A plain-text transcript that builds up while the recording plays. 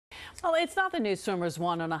Well, it's not the news swimmers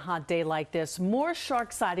want on a hot day like this. More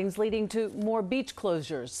shark sightings leading to more beach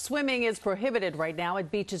closures. Swimming is prohibited right now at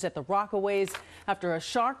beaches at the Rockaways after a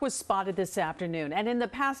shark was spotted this afternoon. And in the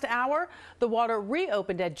past hour, the water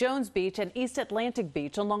reopened at Jones Beach and East Atlantic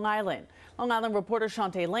Beach on Long Island. Long Island reporter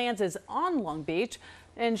Shantae Lands is on Long Beach.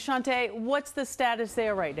 And Shantae, what's the status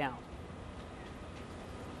there right now?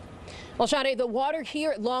 Well, Shantae, the water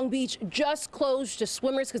here at Long Beach just closed to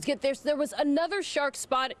swimmers because get this, there was another shark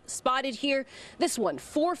spotted here. This one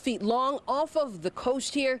 4 feet long off of the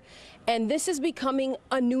coast here. And this is becoming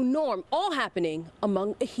a new norm, all happening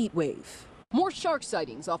among a heat wave. More shark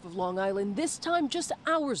sightings off of Long Island, this time just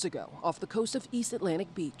hours ago off the coast of East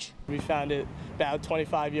Atlantic Beach. We found it about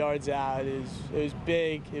 25 yards out. It was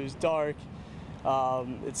big, it was dark.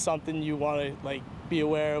 It's something you want to be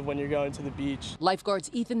aware of when you're going to the beach. Lifeguards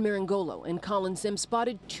Ethan Marangolo and Colin Sims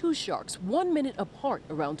spotted 2 sharks 1 minute apart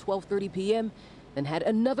around 12:30 p.m. then had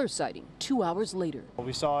another sighting 2 hours later.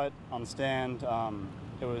 We saw it on the stand.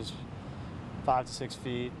 It was 5 to 6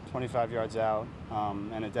 feet, 25 yards out,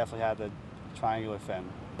 and it definitely had the triangular fin.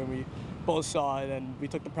 And we both saw it and we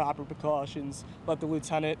took the proper precautions, let the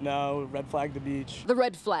lieutenant know, red flag the beach. The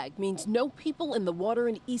red flag means no people in the water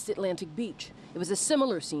in East Atlantic Beach. It was a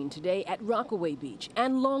similar scene today at Rockaway Beach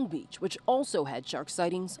and Long Beach, which also had shark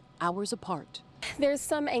sightings hours apart. There's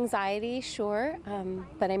some anxiety, sure,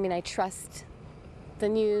 but I mean, I trust the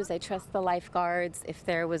news, I trust the lifeguards. If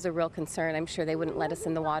there was a real concern, I'm sure they wouldn't let us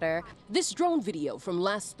in the water. This drone video from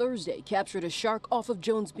last Thursday captured a shark off of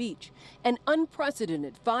Jones Beach. An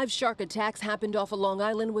unprecedented 5 shark attacks happened off of Long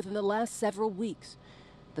Island within the last several weeks.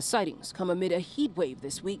 The sightings come amid a heat wave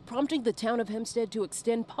this week, prompting the town of Hempstead to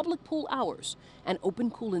extend public pool hours and open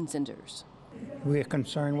cooling centers. We're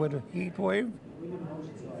concerned with a heat wave.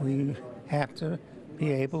 We have to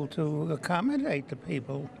be able to accommodate the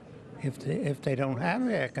people if they don't have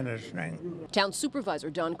air conditioning. Town Supervisor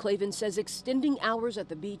Don Clavin says extending hours at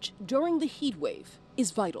the beach during the heat wave is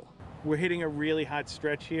vital. We're hitting a really hot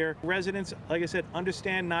stretch here. Residents, like I said,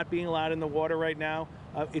 understand not being allowed in the water right now.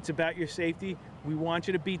 It's about your safety. We want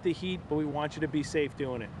you to beat the heat, but we want you to be safe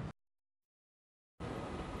doing it.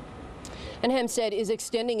 And Hempstead is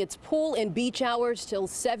extending its pool and beach hours till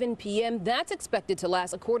 7 p.m. That's expected to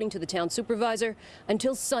last, according to the town supervisor,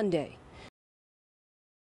 until Sunday.